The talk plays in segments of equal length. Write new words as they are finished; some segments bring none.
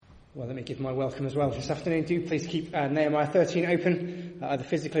Well, let me give my welcome as well this afternoon. Do please keep Nehemiah 13 open, either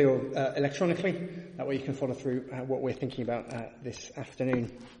physically or electronically. That way you can follow through what we're thinking about this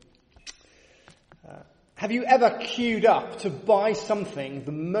afternoon. Have you ever queued up to buy something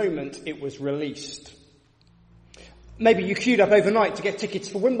the moment it was released? Maybe you queued up overnight to get tickets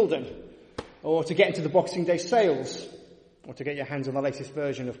for Wimbledon, or to get into the Boxing Day sales, or to get your hands on the latest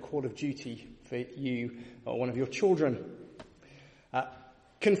version of Call of Duty for you or one of your children.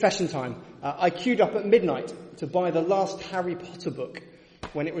 Confession time. I queued up at midnight to buy the last Harry Potter book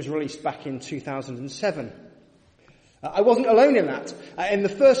when it was released back in 2007. I wasn't alone in that. In the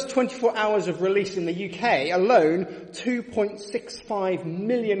first 24 hours of release in the UK alone, 2.65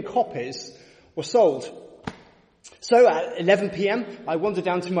 million copies were sold. So at 11 p.m, I wandered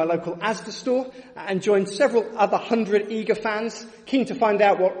down to my local Asda store and joined several other 100 eager fans keen to find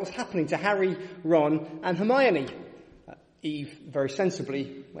out what was happening to Harry, Ron and Hermione. Eve very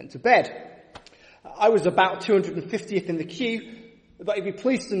sensibly went to bed. I was about 250th in the queue, but you'd be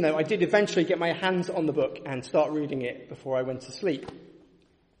pleased to know I did eventually get my hands on the book and start reading it before I went to sleep.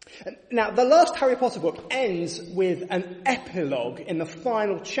 Now, the last Harry Potter book ends with an epilogue in the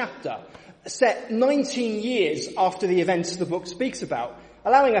final chapter, set 19 years after the events the book speaks about,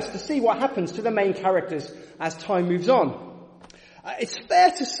 allowing us to see what happens to the main characters as time moves on. It's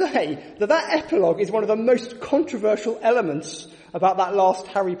fair to say that that epilogue is one of the most controversial elements about that last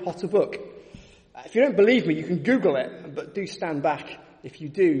Harry Potter book. If you don't believe me, you can Google it, but do stand back if you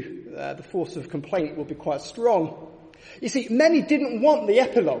do. The force of complaint will be quite strong. You see, many didn't want the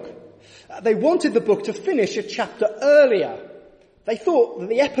epilogue. They wanted the book to finish a chapter earlier. They thought that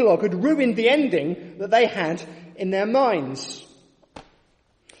the epilogue had ruined the ending that they had in their minds.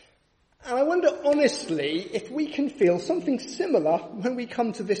 And I wonder honestly if we can feel something similar when we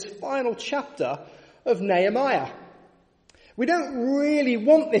come to this final chapter of Nehemiah. We don't really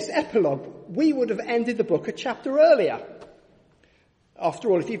want this epilogue. We would have ended the book a chapter earlier. After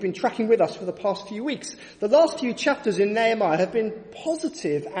all, if you've been tracking with us for the past few weeks, the last few chapters in Nehemiah have been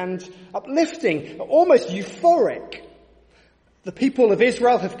positive and uplifting, almost euphoric. The people of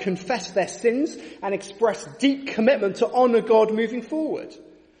Israel have confessed their sins and expressed deep commitment to honour God moving forward,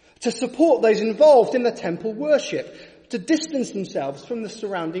 to support those involved in the temple worship, to distance themselves from the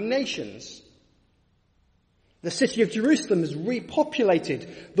surrounding nations. The city of Jerusalem is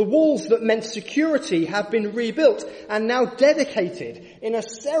repopulated. The walls that meant security have been rebuilt and now dedicated in a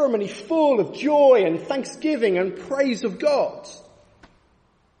ceremony full of joy and thanksgiving and praise of God.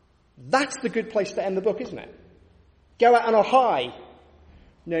 That's the good place to end the book, isn't it? Go out on a high.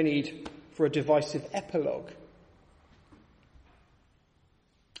 No need for a divisive epilogue.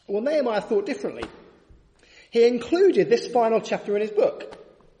 Well, Nehemiah thought differently. He included this final chapter in his book.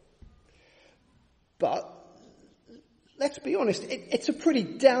 But, let's be honest, it's a pretty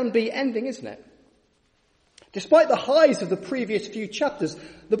downbeat ending, isn't it? Despite the highs of the previous few chapters,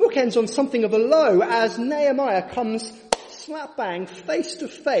 the book ends on something of a low as Nehemiah comes slap bang face to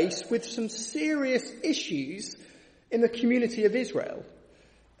face with some serious issues in the community of Israel.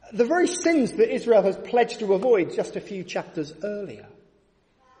 The very sins that Israel has pledged to avoid just a few chapters earlier.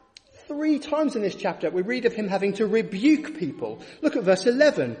 3 times in this chapter we read of him having to rebuke people. Look at verse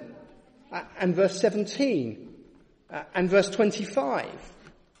 11 and verse 17 and verse 25.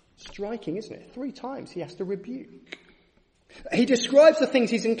 Striking, isn't it? 3 times he has to rebuke. He describes the things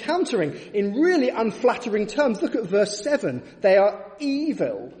he's encountering in really unflattering terms. Look at verse 7. They are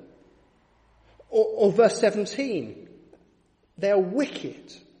evil. Or verse 17. They are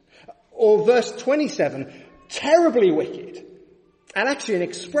wicked. Or verse 27. Terribly wicked. And actually an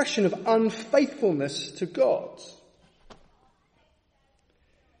expression of unfaithfulness to God.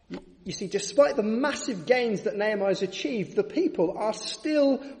 You see, despite the massive gains that Nehemiah has achieved, the people are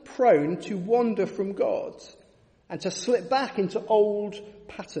still prone to wander from God and to slip back into old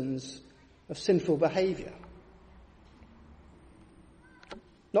patterns of sinful behaviour.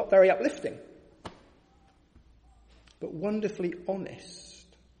 Not very uplifting, but wonderfully honest.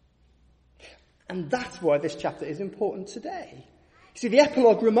 And that's why this chapter is important today. See, the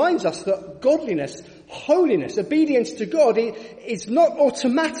epilogue reminds us that godliness, holiness, obedience to God is not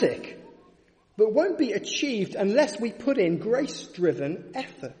automatic, but won't be achieved unless we put in grace-driven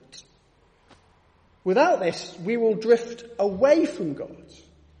effort. Without this, we will drift away from God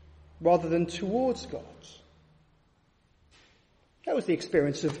rather than towards God. That was the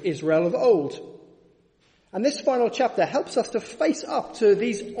experience of Israel of old. And this final chapter helps us to face up to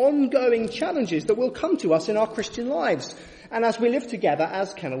these ongoing challenges that will come to us in our Christian lives and as we live together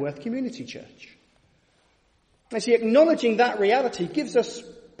as Kenilworth Community Church. And see, acknowledging that reality gives us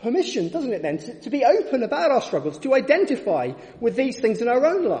permission, doesn't it then, to be open about our struggles, to identify with these things in our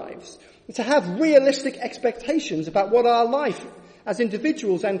own lives, to have realistic expectations about what our life as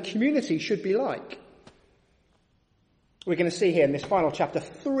individuals and community should be like. We're going to see here in this final chapter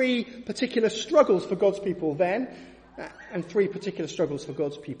 3 particular struggles for God's people then, and 3 particular struggles for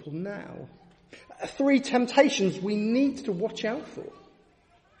God's people now. 3 temptations we need to watch out for.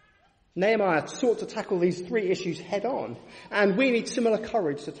 Nehemiah sought to tackle these 3 issues head on, and we need similar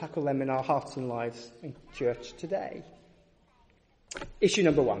courage to tackle them in our hearts and lives in church today. Issue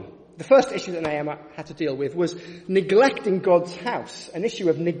number 1. The first issue that Nehemiah had to deal with was neglecting God's house, an issue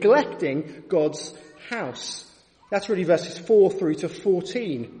of neglecting God's house. That's really verses 4 through to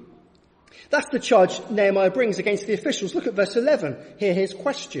 14. That's the charge Nehemiah brings against the officials. Look at verse 11. Hear his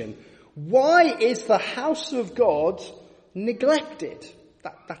question. Why is the house of God neglected?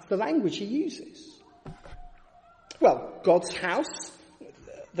 That's the language he uses. Well, God's house,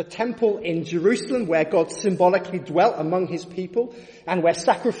 the temple in Jerusalem where God symbolically dwelt among his people and where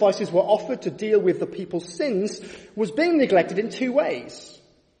sacrifices were offered to deal with the people's sins, was being neglected in 2 ways.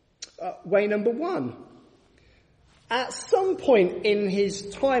 Way number 1. At some point in his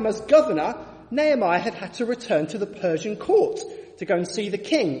time as governor, Nehemiah had to return to the Persian court to go and see the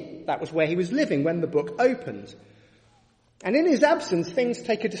king. That was where he was living when the book opened. And in his absence, things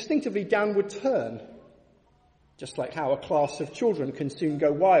take a distinctively downward turn. Just like how a class of children can soon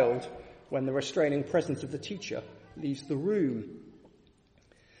go wild when the restraining presence of the teacher leaves the room.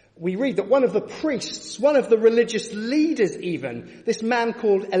 We read that one of the priests, one of the religious leaders even, this man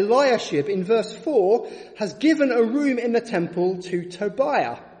called Eliashib in verse 4, has given a room in the temple to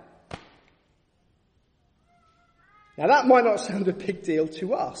Tobiah. Now that might not sound a big deal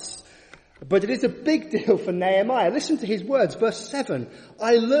to us, but it is a big deal for Nehemiah. Listen to his words, verse 7.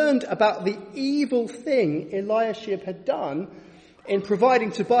 I learned about the evil thing Eliashib had done in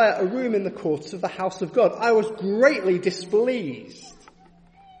providing Tobiah a room in the courts of the house of God. I was greatly displeased.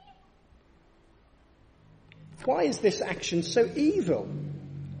 Why is this action so evil?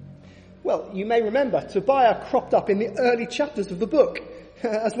 Well, you may remember Tobiah cropped up in the early chapters of the book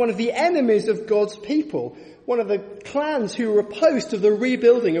as one of the enemies of God's people, one of the clans who were opposed to the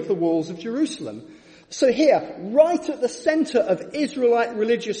rebuilding of the walls of Jerusalem. So here, right at the center of Israelite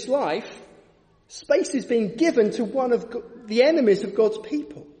religious life, space is being given to one of the enemies of God's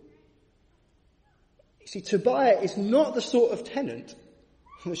people. You see, Tobiah is not the sort of tenant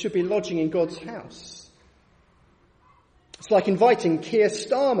that should be lodging in God's house. It's like inviting Keir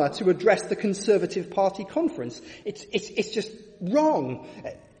Starmer to address the Conservative Party conference. It's just wrong.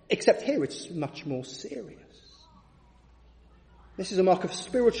 Except here it's much more serious. This is a mark of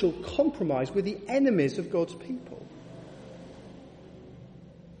spiritual compromise with the enemies of God's people.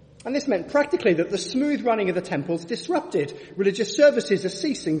 And this meant practically that the smooth running of the temples disrupted. Religious services are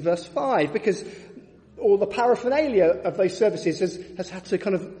ceasing, verse 5, because all the paraphernalia of those services has had to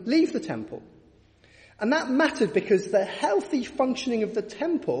kind of leave the temple. And that mattered because the healthy functioning of the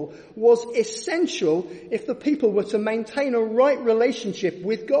temple was essential if the people were to maintain a right relationship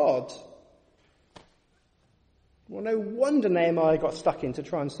with God. Well, no wonder Nehemiah got stuck in to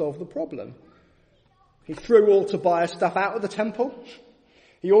try and solve the problem. He threw all Tobiah's stuff out of the temple.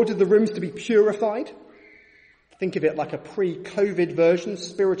 He ordered the rooms to be purified. Think of it like a pre-COVID version,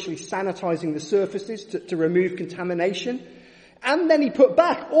 spiritually sanitizing the surfaces to remove contamination. And then he put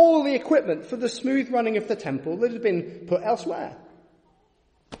back all the equipment for the smooth running of the temple that had been put elsewhere.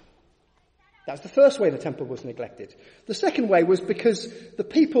 That's the first way the temple was neglected. The second way was because the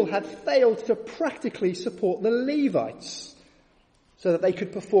people had failed to practically support the Levites so that they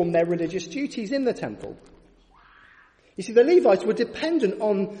could perform their religious duties in the temple. You see, the Levites were dependent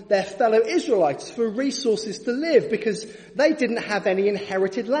on their fellow Israelites for resources to live because they didn't have any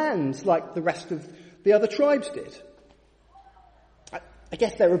inherited lands like the rest of the other tribes did. I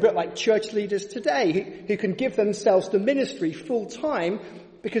guess they're a bit like church leaders today who can give themselves to ministry full time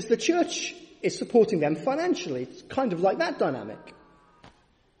because the church is supporting them financially. It's kind of like that dynamic.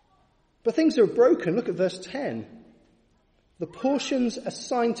 But things are broken. Look at verse 10. The portions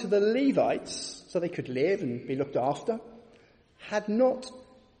assigned to the Levites, so they could live and be looked after, had not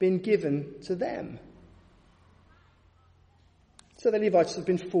been given to them. So the Levites have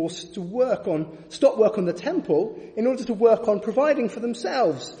been forced to stop work on the temple in order to work on providing for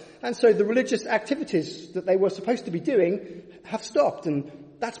themselves. And so the religious activities that they were supposed to be doing have stopped. And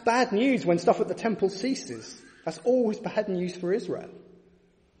that's bad news when stuff at the temple ceases. That's always bad news for Israel.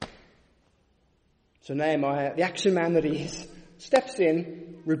 So Nehemiah, the action man that he is, steps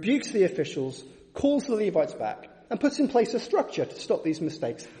in, rebukes the officials, calls the Levites back, and puts in place a structure to stop these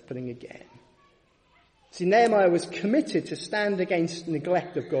mistakes happening again. See, Nehemiah was committed to stand against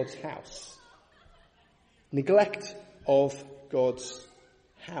neglect of God's house. Neglect of God's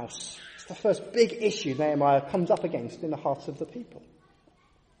house. It's the first big issue Nehemiah comes up against in the hearts of the people.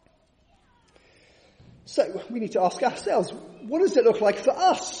 So we need to ask ourselves, what does it look like for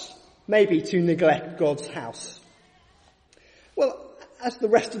us, maybe, to neglect God's house? Well, as the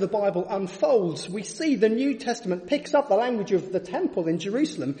rest of the Bible unfolds, we see the New Testament picks up the language of the temple in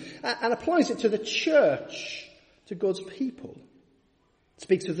Jerusalem and applies it to the church, to God's people. It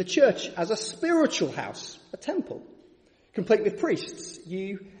speaks of the church as a spiritual house, a temple, complete with priests,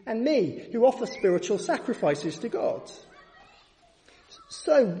 you and me, who offer spiritual sacrifices to God.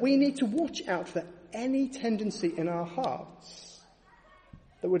 So we need to watch out for any tendency in our hearts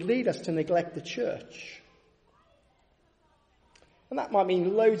that would lead us to neglect the church. And that might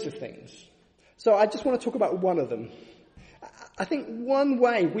mean loads of things. So I just want to talk about one of them. I think one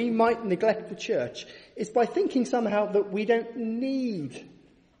way we might neglect the church is by thinking somehow that we don't need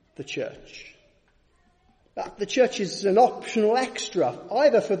the church. That the church is an optional extra,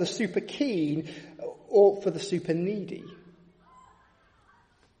 either for the super keen or for the super needy.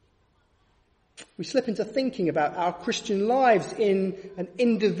 We slip into thinking about our Christian lives in an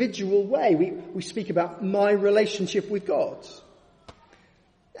individual way. We speak about my relationship with God.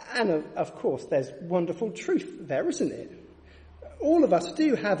 And of course, there's wonderful truth there, isn't it? All of us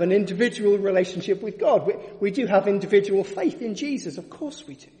do have an individual relationship with God. We do have individual faith in Jesus. Of course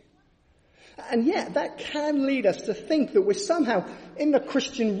we do. And yet that can lead us to think that we're somehow in the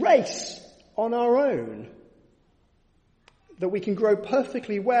Christian race on our own. That we can grow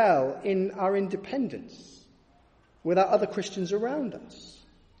perfectly well in our independence without other Christians around us.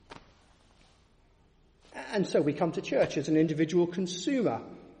 And so we come to church as an individual consumer,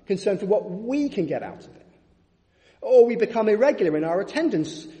 concerned for what we can get out of it. Or we become irregular in our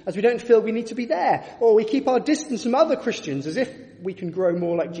attendance as we don't feel we need to be there. Or we keep our distance from other Christians as if we can grow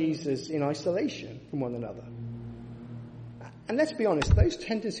more like Jesus in isolation from one another. And let's be honest, those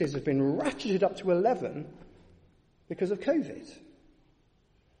tendencies have been ratcheted up to 11 because of COVID.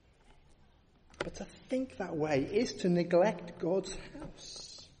 But to think that way is to neglect God's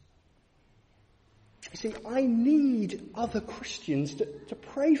house. You see, I need other Christians to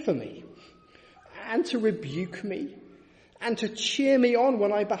pray for me and to rebuke me and to cheer me on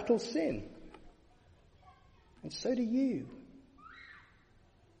when I battle sin. And so do you.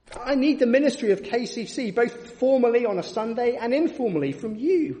 I need the ministry of KCC, both formally on a Sunday and informally from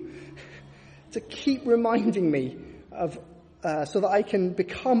you, to keep reminding me of, so that I can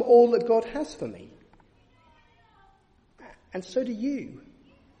become all that God has for me. And so do you.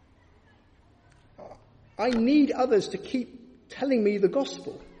 I need others to keep telling me the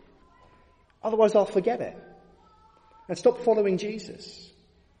gospel. Otherwise I'll forget it and stop following Jesus.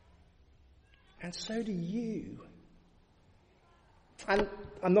 And so do you. And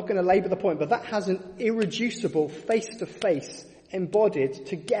I'm not going to labour the point, but that has an irreducible face-to-face, embodied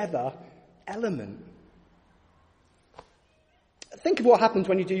together element. Think of what happens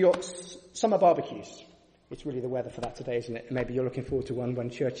when you do your summer barbecues. It's really the weather for that today, isn't it? Maybe you're looking forward to one when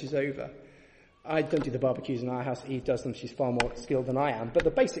church is over. I don't do the barbecues in our house. Eve does them. She's far more skilled than I am. But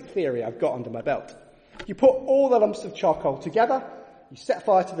the basic theory I've got under my belt. You put all the lumps of charcoal together, you set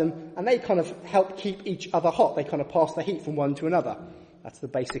fire to them, and they kind of help keep each other hot. They kind of pass the heat from one to another. That's the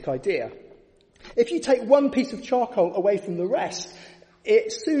basic idea. If you take one piece of charcoal away from the rest,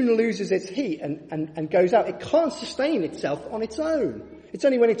 it soon loses its heat and goes out. It can't sustain itself on its own. It's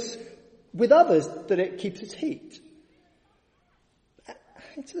only when it's with others that it keeps its heat.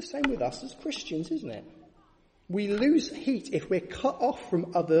 It's the same with us as Christians, isn't it? We lose heat if we're cut off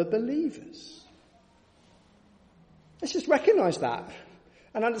from other believers. Let's just recognise that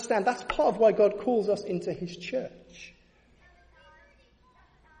and understand that's part of why God calls us into his church.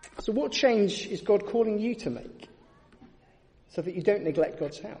 So what change is God calling you to make so that you don't neglect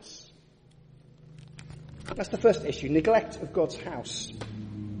God's house? That's the first issue, neglect of God's house.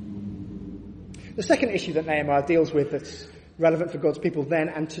 The second issue that Nehemiah deals with that's relevant for God's people then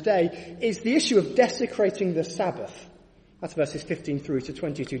and today is the issue of desecrating the Sabbath. That's verses 15 through to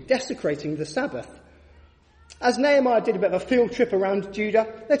 22. Desecrating the Sabbath. As Nehemiah did a bit of a field trip around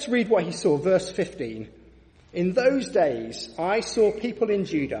Judah, let's read what he saw. Verse 15. In those days I saw people in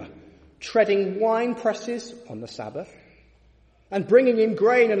Judah treading wine presses on the Sabbath and bringing in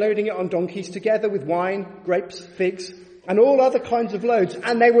grain and loading it on donkeys together with wine, grapes, figs, and all other kinds of loads.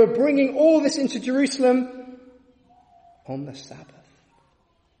 And they were bringing all this into Jerusalem on the Sabbath.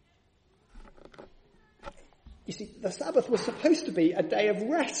 You see, the Sabbath was supposed to be a day of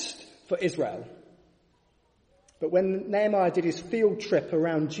rest for Israel. But when Nehemiah did his field trip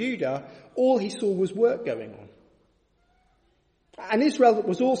around Judah, all he saw was work going on. And Israel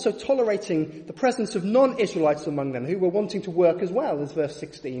was also tolerating the presence of non-Israelites among them who were wanting to work as well, as verse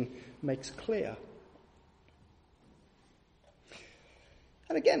 16 makes clear.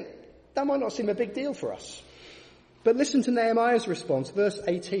 And again, that might not seem a big deal for us. But listen to Nehemiah's response, verse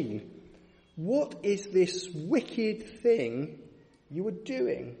 18. What is this wicked thing you are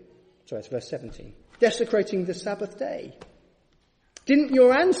doing? Sorry, it's verse 17. Desecrating the Sabbath day. Didn't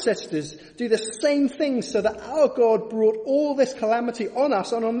your ancestors do the same thing so that our God brought all this calamity on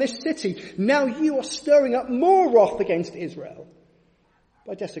us and on this city? Now you are stirring up more wrath against Israel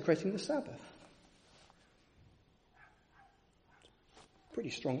by desecrating the Sabbath.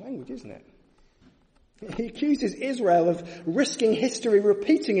 Pretty strong language, isn't it? He accuses Israel of risking history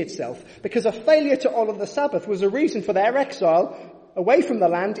repeating itself because a failure to honour the Sabbath was a reason for their exile away from the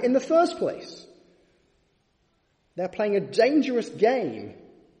land in the first place. They're playing a dangerous game,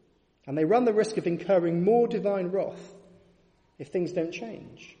 and they run the risk of incurring more divine wrath if things don't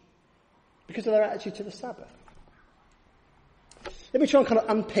change because of their attitude to the Sabbath. Let me try and kind of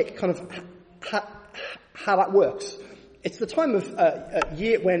unpick kind of how that works. It's the time of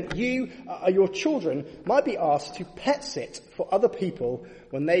year when you or your children might be asked to pet sit for other people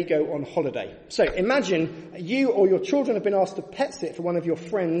when they go on holiday. So imagine you or your children have been asked to pet sit for one of your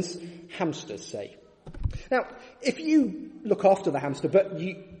friends' hamsters, say. Now, if you look after the hamster, but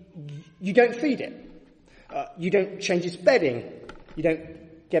you don't feed it, you don't change its bedding, you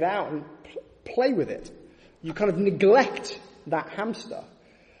don't get out and play with it, you kind of neglect that hamster,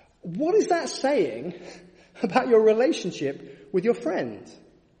 what is that saying about your relationship with your friend?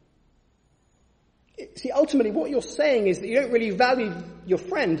 See, ultimately what you're saying is that you don't really value your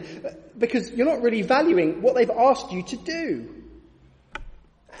friend because you're not really valuing what they've asked you to do.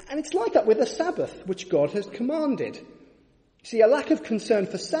 And it's like that with the Sabbath, which God has commanded. See, a lack of concern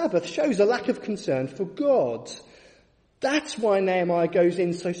for Sabbath shows a lack of concern for God. That's why Nehemiah goes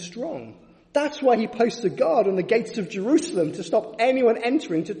in so strong. That's why he posts a guard on the gates of Jerusalem to stop anyone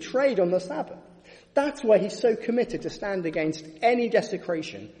entering to trade on the Sabbath. That's why he's so committed to stand against any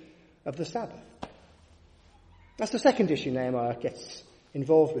desecration of the Sabbath. That's the second issue Nehemiah gets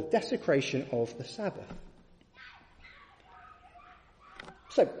involved with, desecration of the Sabbath.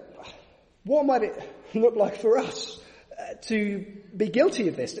 So, what might it look like for us to be guilty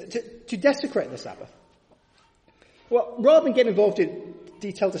of this, to desecrate the Sabbath? Well, rather than get involved in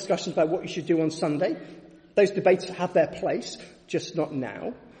detailed discussions about what you should do on Sunday, those debates have their place, just not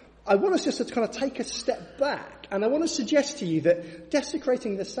now. I want us just to kind of take a step back, and I want to suggest to you that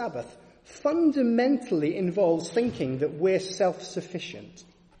desecrating the Sabbath fundamentally involves thinking that we're self-sufficient.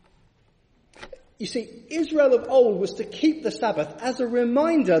 You see, Israel of old was to keep the Sabbath as a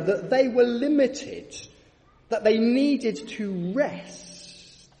reminder that they were limited, that they needed to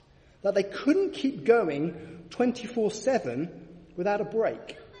rest, that they couldn't keep going 24/7 without a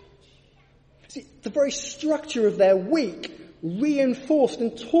break. See, the very structure of their week reinforced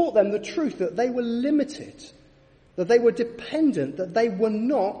and taught them the truth that they were limited, that they were dependent, that they were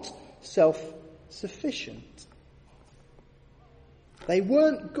not self-sufficient. They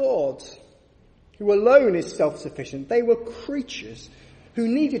weren't God, who alone is self-sufficient. They were creatures who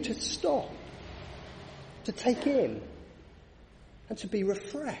needed to stop, to take in, and to be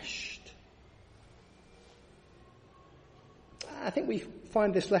refreshed. I think we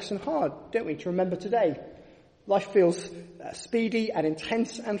find this lesson hard, don't we, to remember today. Life feels speedy and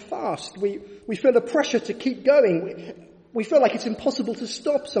intense and fast. We feel the pressure to keep going. We feel like it's impossible to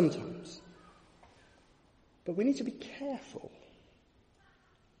stop sometimes. But we need to be careful.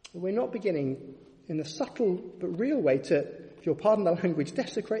 We're not beginning in a subtle but real way to, if you'll pardon the language,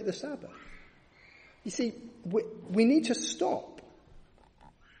 desecrate the Sabbath. You see, we need to stop.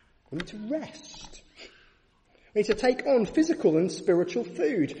 We need to rest. We need to take on physical and spiritual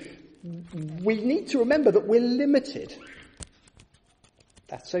food. We need to remember that we're limited.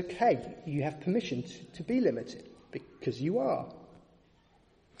 That's okay. You have permission to be limited because you are.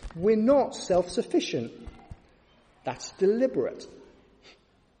 We're not self-sufficient. That's deliberate.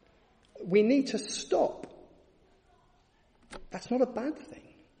 We need to stop. That's not a bad thing.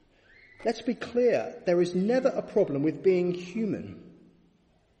 Let's be clear. There is never a problem with being human.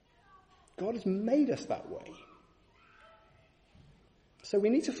 God has made us that way. So we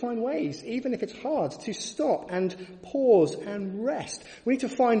need to find ways, even if it's hard, to stop and pause and rest. We need to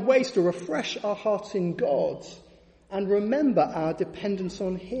find ways to refresh our hearts in God and remember our dependence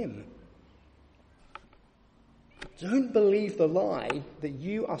on Him. Don't believe the lie that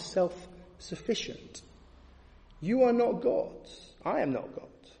you are self-sufficient. You are not God. I am not God.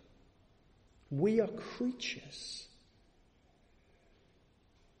 We are creatures.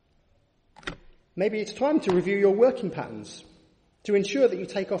 Maybe it's time to review your working patterns to ensure that you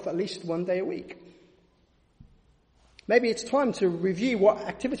take off at least one day a week. Maybe it's time to review what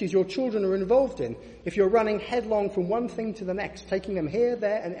activities your children are involved in if you're running headlong from one thing to the next, taking them here,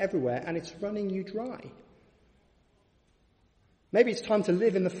 there and everywhere, and it's running you dry. Maybe it's time to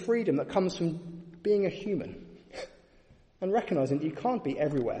live in the freedom that comes from being a human and recognizing that you can't be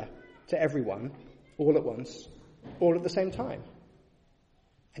everywhere to everyone all at once, all at the same time.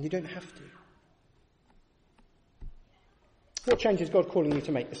 And you don't have to. What change is God calling you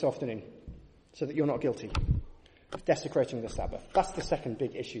to make this afternoon so that you're not guilty of desecrating the Sabbath? That's the second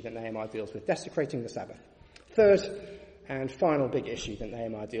big issue that Nehemiah deals with, desecrating the Sabbath. Third and final big issue that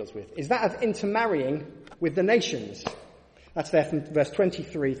Nehemiah deals with is that of intermarrying with the nations. That's there from verse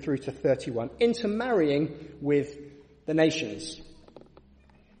 23 through to 31. Intermarrying with the nations.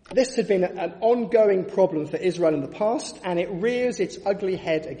 This had been an ongoing problem for Israel in the past, and it rears its ugly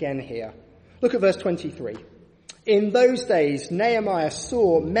head again here. Look at verse 23. In those days, Nehemiah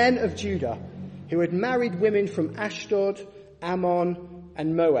saw men of Judah who had married women from Ashdod, Ammon,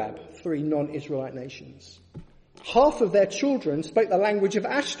 and Moab, 3 non-Israelite nations. Half of their children spoke the language of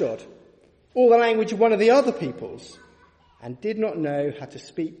Ashdod, or the language of one of the other peoples, and did not know how to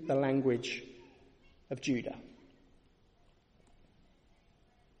speak the language of Judah.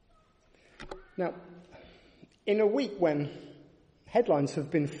 Now, in a week when headlines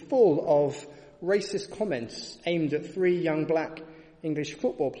have been full of racist comments aimed at 3 young black English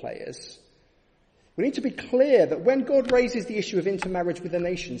football players, we need to be clear that when God raises the issue of intermarriage with the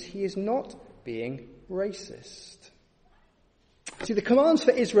nations, he is not being racist. See, the commands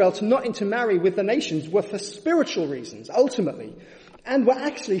for Israel to not intermarry with the nations were for spiritual reasons, ultimately, and were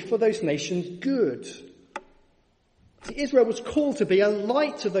actually for those nations good. See, Israel was called to be a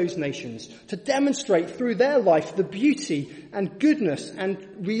light to those nations, to demonstrate through their life the beauty and goodness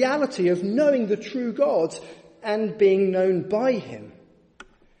and reality of knowing the true God and being known by him.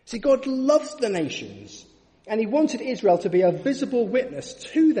 See, God loves the nations, and he wanted Israel to be a visible witness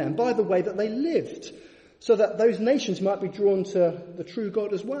to them by the way that they lived, so that those nations might be drawn to the true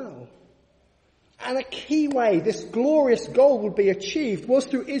God as well. And a key way this glorious goal would be achieved was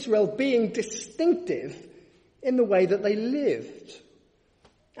through Israel being distinctive in the way that they lived.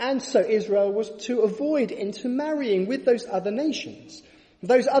 And so Israel was to avoid intermarrying with those other nations.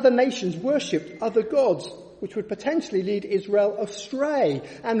 Those other nations worshipped other gods, which would potentially lead Israel astray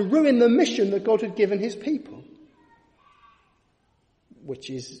and ruin the mission that God had given his people. Which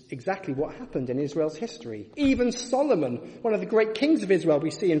is exactly what happened in Israel's history. Even Solomon, one of the great kings of Israel,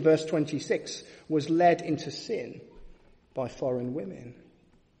 we see in verse 26, was led into sin by foreign women.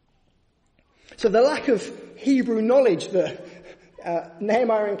 So the lack of Hebrew knowledge that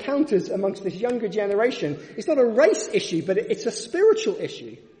Nehemiah encounters amongst this younger generation is not a race issue, but it's a spiritual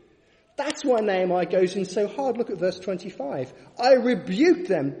issue. That's why Nehemiah goes in so hard. Look at verse 25. I rebuked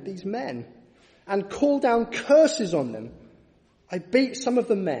them, these men, and called down curses on them. I beat some of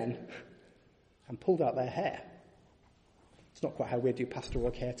the men and pulled out their hair. It's not quite how we do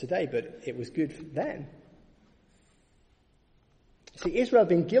pastoral care today, but it was good then. See, Israel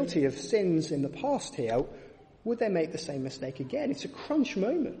being guilty of sins in the past here, would they make the same mistake again? It's a crunch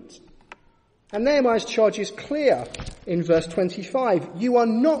moment. And Nehemiah's charge is clear in verse 25. You are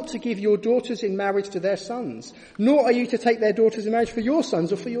not to give your daughters in marriage to their sons, nor are you to take their daughters in marriage for your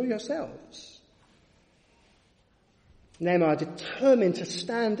sons or for yourselves. Nehemiah determined to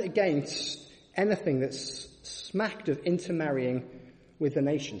stand against anything that's smacked of intermarrying with the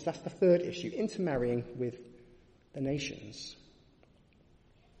nations. That's the third issue, intermarrying with the nations.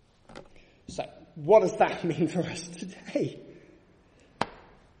 So, what does that mean for us today?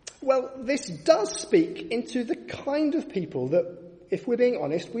 Well, this does speak into the kind of people that, if we're being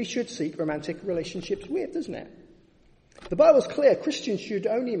honest, we should seek romantic relationships with, doesn't it? The Bible's clear, Christians should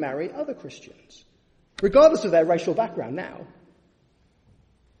only marry other Christians, regardless of their racial background now.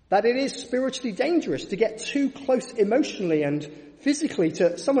 That it is spiritually dangerous to get too close emotionally and physically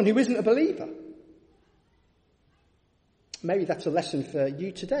to someone who isn't a believer. Maybe that's a lesson for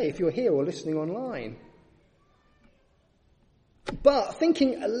you today if you're here or listening online. But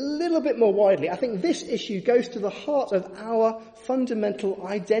thinking a little bit more widely, I think this issue goes to the heart of our fundamental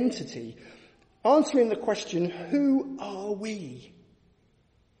identity, answering the question, who are we?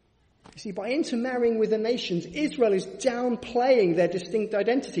 You see, by intermarrying with the nations, Israel is downplaying their distinct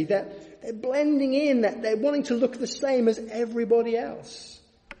identity. They're blending in, they're wanting to look the same as everybody else.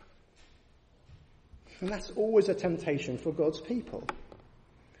 And that's always a temptation for God's people.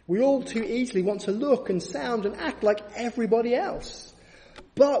 We all too easily want to look and sound and act like everybody else.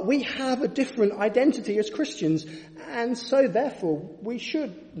 But we have a different identity as Christians, and so therefore we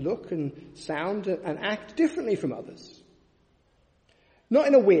should look and sound and act differently from others. Not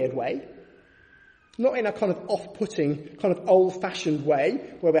in a weird way, not in a kind of off-putting, kind of old-fashioned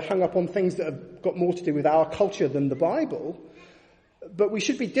way where we're hung up on things that have got more to do with our culture than the Bible, but we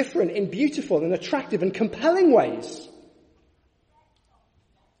should be different in beautiful and attractive and compelling ways.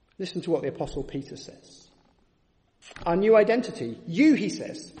 Listen to what the Apostle Peter says. Our new identity, you, he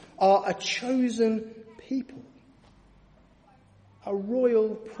says, are a chosen people, a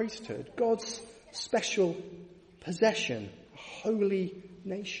royal priesthood, God's special possession, a holy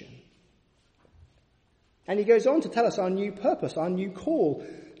nation. And he goes on to tell us our new purpose, our new call.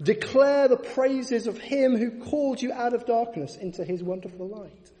 Declare the praises of him who called you out of darkness into his wonderful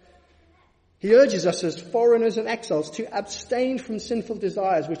light. He urges us as foreigners and exiles to abstain from sinful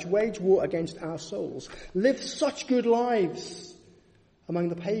desires which wage war against our souls. Live such good lives among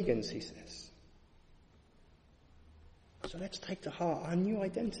the pagans, he says. So let's take to heart our new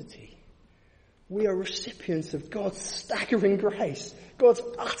identity. We are recipients of God's staggering grace, God's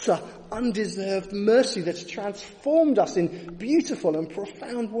utter, undeserved mercy that's transformed us in beautiful and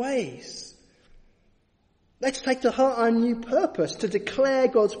profound ways. Let's take to heart our new purpose, to declare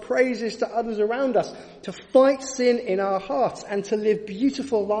God's praises to others around us, to fight sin in our hearts, and to live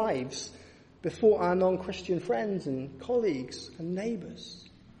beautiful lives before our non-Christian friends and colleagues and neighbours.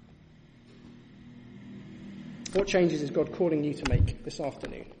 What changes is God calling you to make this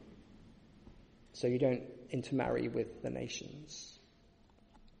afternoon, so you don't intermarry with the nations?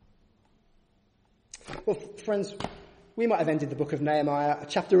 Well, friends, we might have ended the book of Nehemiah a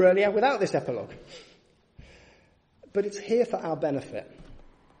chapter earlier without this epilogue. But it's here for our benefit.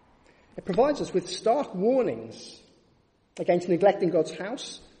 It provides us with stark warnings against neglecting God's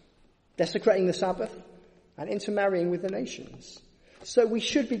house, desecrating the Sabbath, and intermarrying with the nations. So we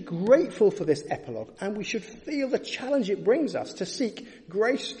should be grateful for this epilogue, and we should feel the challenge it brings us to seek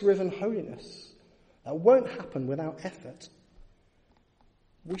grace-driven holiness. That won't happen without effort.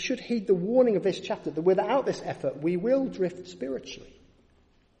 We should heed the warning of this chapter that without this effort we will drift spiritually,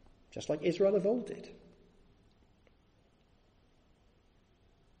 just like Israel of old did.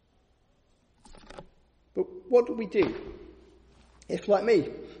 But what do we do if, like me,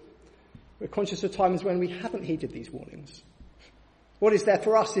 we're conscious of times when we haven't heeded these warnings? What is there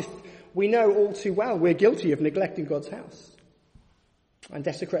for us if we know all too well we're guilty of neglecting God's house and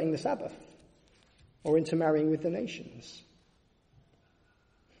desecrating the Sabbath or intermarrying with the nations?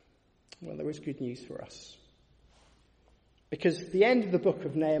 Well, there is good news for us. Because the end of the book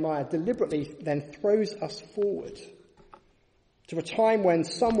of Nehemiah deliberately then throws us forward to a time when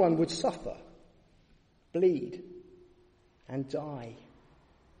someone would suffer, bleed, and die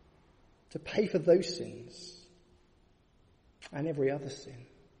to pay for those sins and every other sin.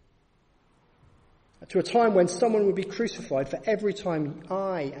 To a time when someone would be crucified for every time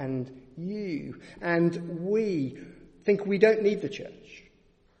I and you and we think we don't need the church,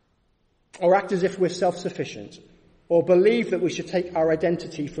 or act as if we're self-sufficient, or believe that we should take our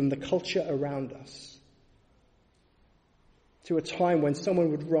identity from the culture around us. To a time when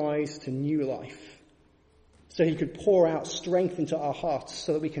someone would rise to new life, so he could pour out strength into our hearts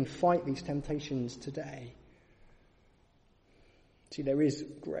so that we can fight these temptations today. See, there is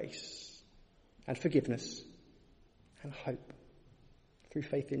grace and forgiveness and hope through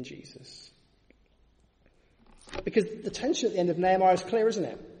faith in Jesus. Because the tension at the end of Nehemiah is clear, isn't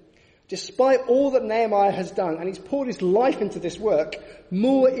it? Despite all that Nehemiah has done, and he's poured his life into this work,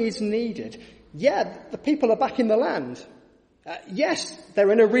 more is needed. Yeah, the people are back in the land. Yes,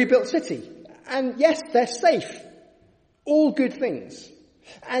 they're in a rebuilt city. And yes, they're safe. All good things.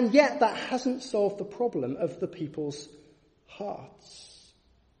 And yet that hasn't solved the problem of the people's hearts.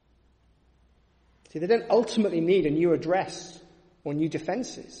 See, they don't ultimately need a new address or new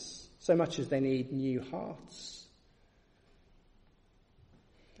defences so much as they need new hearts.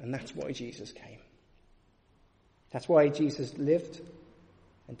 And that's why Jesus came. That's why Jesus lived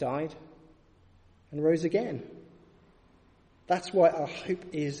and died and rose again. That's why our hope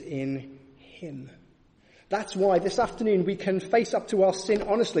is in him. That's why this afternoon we can face up to our sin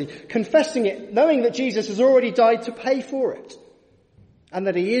honestly, confessing it, knowing that Jesus has already died to pay for it, and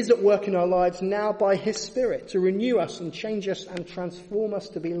that he is at work in our lives now by his Spirit to renew us and change us and transform us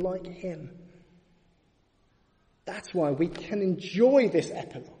to be like him. That's why we can enjoy this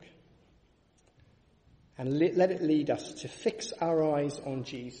epilogue and let it lead us to fix our eyes on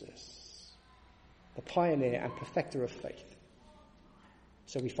Jesus, the pioneer and perfecter of faith,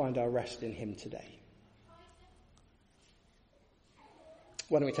 so we find our rest in him today.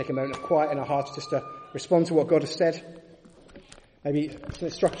 Why don't we take a moment of quiet in our hearts just to respond to what God has said? Maybe something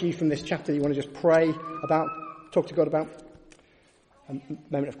struck you from this chapter that you want to just pray about, talk to God about. A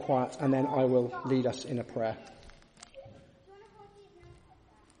moment of quiet, and then I will lead us in a prayer.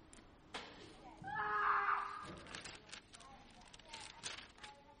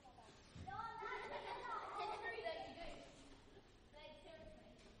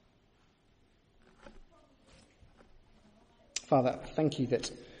 Father, thank you that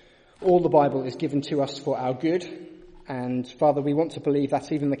all the Bible is given to us for our good. And Father, we want to believe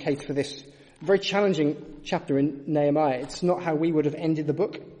that's even the case for this very challenging chapter in Nehemiah. It's not how we would have ended the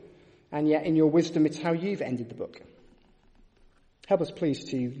book. And yet in your wisdom, it's how you've ended the book. Help us please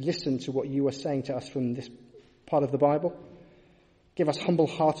to listen to what you are saying to us from this part of the Bible. Give us humble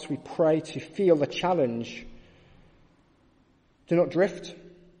hearts, we pray, to feel the challenge. Do not drift.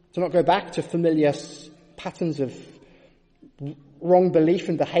 Do not go back to familiar patterns of wrong belief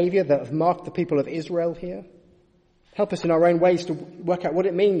and behaviour that have marked the people of Israel here. Help us in our own ways to work out what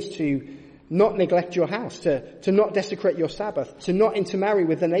it means to not neglect your house, to not desecrate your Sabbath, to not intermarry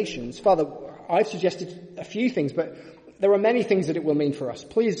with the nations. Father, I've suggested a few things, but there are many things that it will mean for us.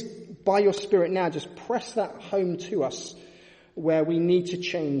 Please, by your Spirit now, just press that home to us where we need to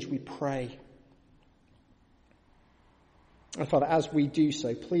change, we pray. And Father, as we do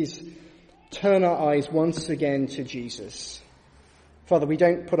so, please turn our eyes once again to Jesus. Father, we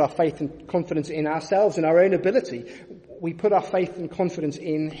don't put our faith and confidence in ourselves and our own ability. We put our faith and confidence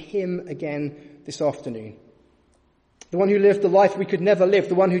in him again this afternoon. The one who lived the life we could never live,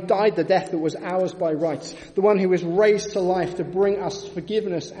 the one who died the death that was ours by rights, the one who was raised to life to bring us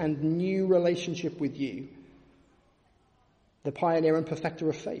forgiveness and new relationship with you, the pioneer and perfecter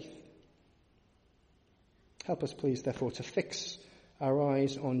of faith. Help us, please, therefore, to fix our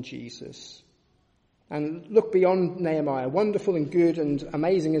eyes on Jesus and look beyond Nehemiah, wonderful and good and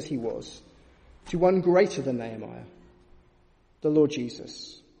amazing as he was, to one greater than Nehemiah, the Lord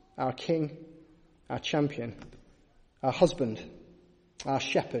Jesus, our King, our champion, our husband, our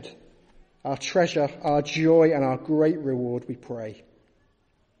shepherd, our treasure, our joy, and our great reward, we pray.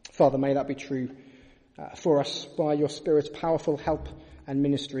 Father, may that be true for us by your Spirit's powerful help and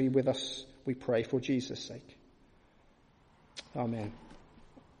ministry with us, we pray, for Jesus' sake. Amen.